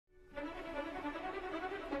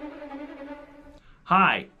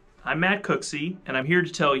Hi, I'm Matt Cooksey, and I'm here to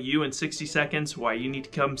tell you in 60 seconds why you need to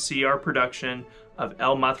come see our production of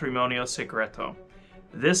El Matrimonio Secreto.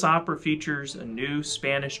 This opera features a new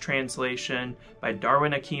Spanish translation by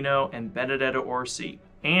Darwin Aquino and Benedetta Orsi,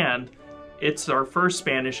 and it's our first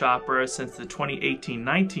Spanish opera since the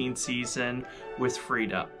 2018-19 season with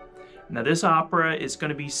Frida. Now this opera is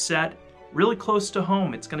going to be set really close to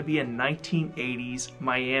home. It's going to be in 1980s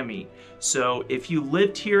Miami. So if you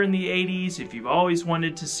lived here in the 80s, if you've always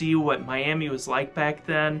wanted to see what Miami was like back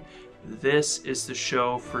then, this is the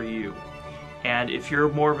show for you. And if you're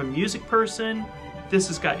more of a music person, this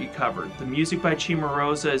has got you covered. The music by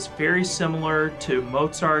Cimarosa is very similar to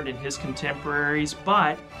Mozart and his contemporaries,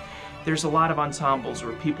 but there's a lot of ensembles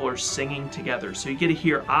where people are singing together. So you get to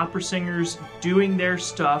hear opera singers doing their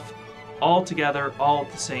stuff all together, all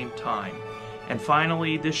at the same time. And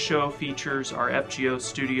finally, this show features our FGO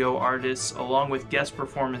studio artists along with guest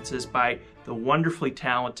performances by the wonderfully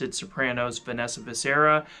talented sopranos Vanessa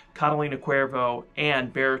Becerra, Catalina Cuervo,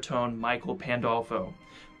 and baritone Michael Pandolfo.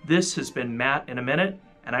 This has been Matt in a Minute,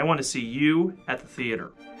 and I want to see you at the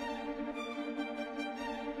theater.